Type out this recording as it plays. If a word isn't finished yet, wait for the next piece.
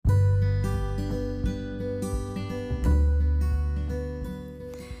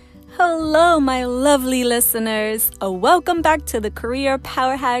Hello, my lovely listeners. Welcome back to the Career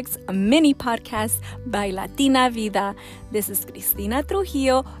Power Hacks mini podcast by Latina Vida. This is Cristina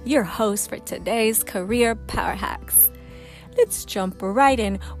Trujillo, your host for today's Career Power Hacks. Let's jump right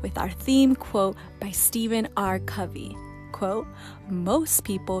in with our theme quote by Stephen R. Covey. Quote, "Most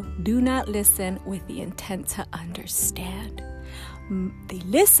people do not listen with the intent to understand. They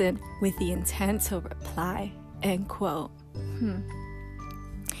listen with the intent to reply." End quote.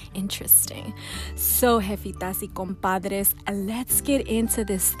 Interesting. So, jefitas y compadres, let's get into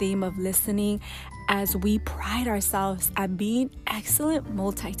this theme of listening as we pride ourselves at being excellent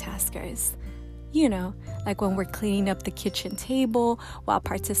multitaskers. You know, like when we're cleaning up the kitchen table while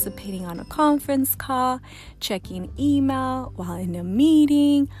participating on a conference call, checking email while in a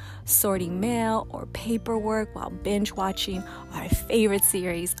meeting, sorting mail or paperwork while binge watching our favorite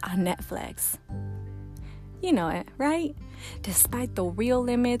series on Netflix. You know it, right? Despite the real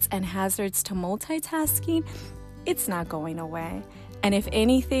limits and hazards to multitasking, it's not going away. And if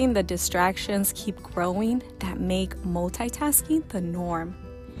anything, the distractions keep growing that make multitasking the norm.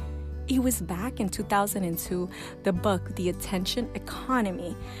 It was back in 2002, the book, The Attention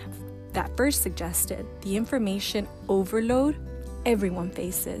Economy, that first suggested the information overload everyone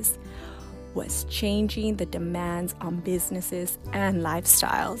faces was changing the demands on businesses and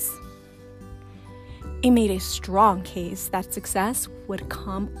lifestyles. It made a strong case that success would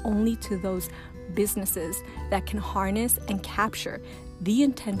come only to those businesses that can harness and capture the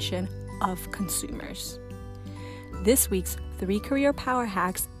attention of consumers. This week's 3 Career Power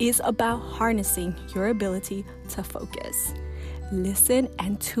Hacks is about harnessing your ability to focus, listen,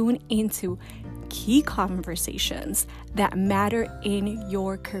 and tune into key conversations that matter in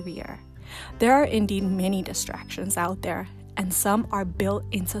your career. There are indeed many distractions out there, and some are built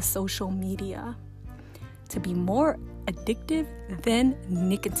into social media to be more addictive than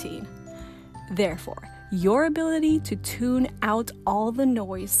nicotine. Therefore, your ability to tune out all the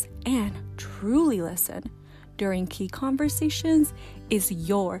noise and truly listen during key conversations is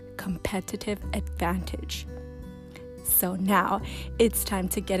your competitive advantage. So now it's time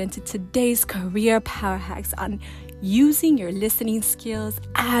to get into today's Career Power Hacks on using your listening skills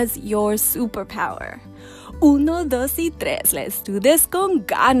as your superpower. 1, 2, y 3. Let's do this con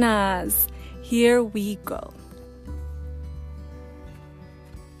ganas. Here we go.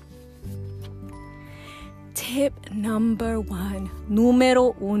 Tip number 1,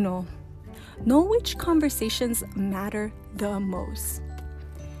 número 1. Know which conversations matter the most.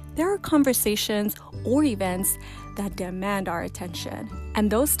 There are conversations or events that demand our attention, and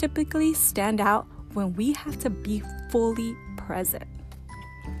those typically stand out when we have to be fully present.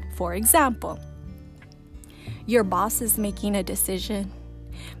 For example, your boss is making a decision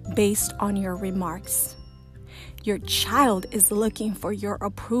based on your remarks. Your child is looking for your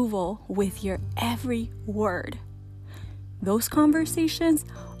approval with your every word. Those conversations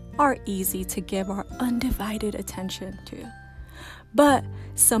are easy to give our undivided attention to. But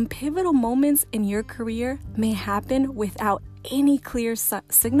some pivotal moments in your career may happen without any clear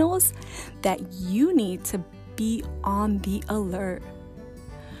signals that you need to be on the alert.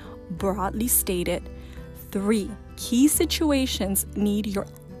 Broadly stated, 3 key situations need your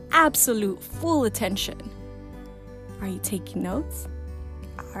absolute full attention. Are you taking notes?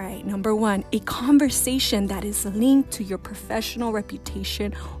 All right, number 1, a conversation that is linked to your professional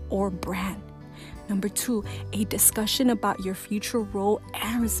reputation or brand. Number 2, a discussion about your future role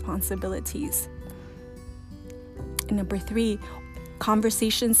and responsibilities. And number 3,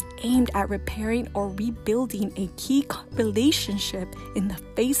 conversations aimed at repairing or rebuilding a key relationship in the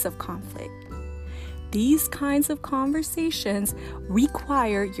face of conflict. These kinds of conversations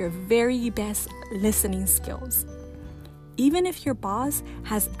require your very best listening skills. Even if your boss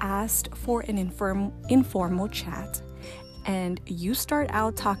has asked for an informal chat and you start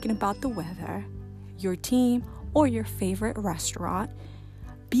out talking about the weather, your team, or your favorite restaurant,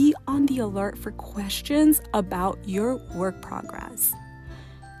 be on the alert for questions about your work progress,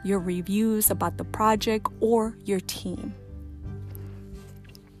 your reviews about the project, or your team.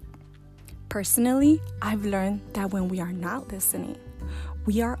 Personally, I've learned that when we are not listening,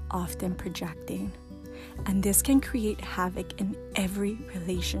 we are often projecting, and this can create havoc in every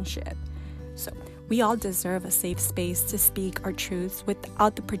relationship. So we all deserve a safe space to speak our truths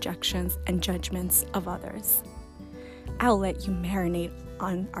without the projections and judgments of others. I'll let you marinate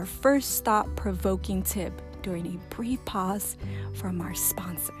on our first thought-provoking tip during a brief pause from our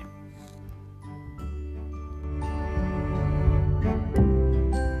sponsor.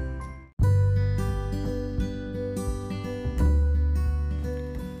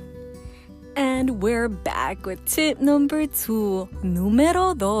 And we're back with tip number 2.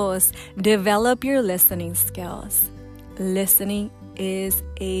 Número 2. Develop your listening skills. Listening is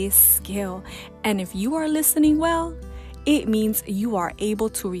a skill. And if you are listening well, it means you are able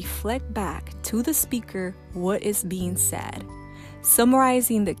to reflect back to the speaker what is being said.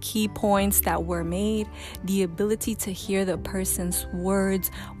 Summarizing the key points that were made, the ability to hear the person's words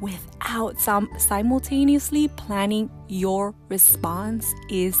without simultaneously planning your response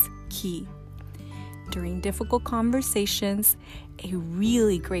is key. During difficult conversations, a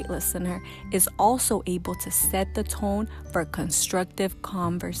really great listener is also able to set the tone for constructive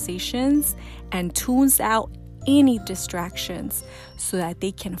conversations and tunes out any distractions so that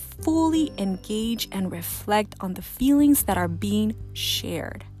they can fully engage and reflect on the feelings that are being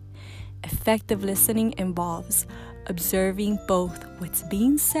shared. Effective listening involves observing both what's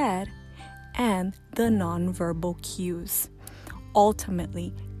being said and the nonverbal cues.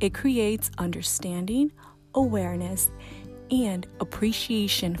 Ultimately, it creates understanding, awareness, and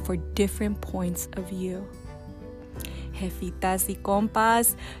appreciation for different points of view. Jefitas y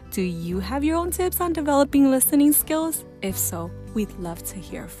compas, do you have your own tips on developing listening skills? If so, we'd love to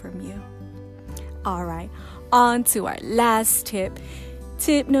hear from you. All right, on to our last tip.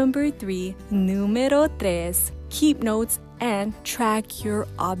 Tip number 3, número 3, keep notes and track your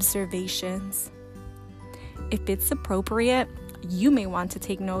observations. If it's appropriate, you may want to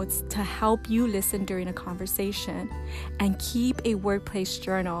take notes to help you listen during a conversation and keep a workplace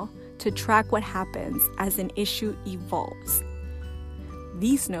journal to track what happens as an issue evolves.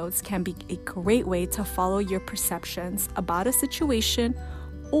 These notes can be a great way to follow your perceptions about a situation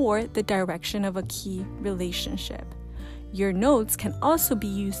or the direction of a key relationship. Your notes can also be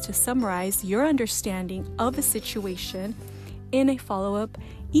used to summarize your understanding of a situation in a follow-up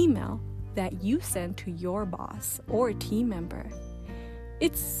email that you send to your boss or team member.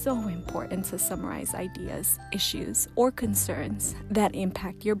 It's so important to summarize ideas, issues, or concerns that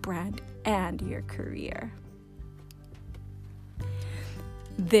impact your brand and your career.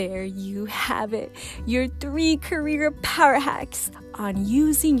 There you have it, your 3 career power hacks on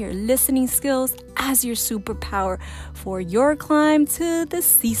using your listening skills as your superpower for your climb to the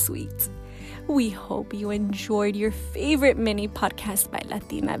C-suite. We hope you enjoyed your favorite mini podcast by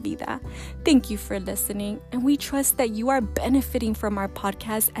Latina Vida. Thank you for listening, and we trust that you are benefiting from our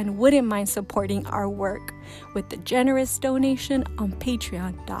podcast and wouldn't mind supporting our work with the generous donation on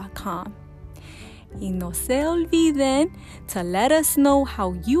patreon.com. Y no se olviden to let us know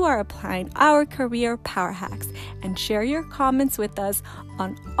how you are applying our career power hacks and share your comments with us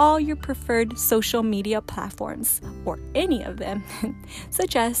on all your preferred social media platforms or any of them,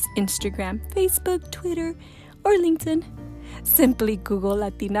 such as Instagram, Facebook, Twitter, or LinkedIn. Simply Google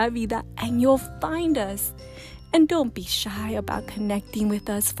Latina Vida and you'll find us. And don't be shy about connecting with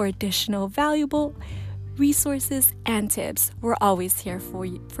us for additional valuable resources and tips. We're always here for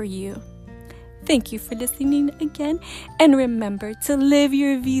you. Thank you for listening again, and remember to live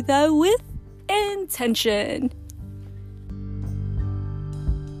your vida with intention.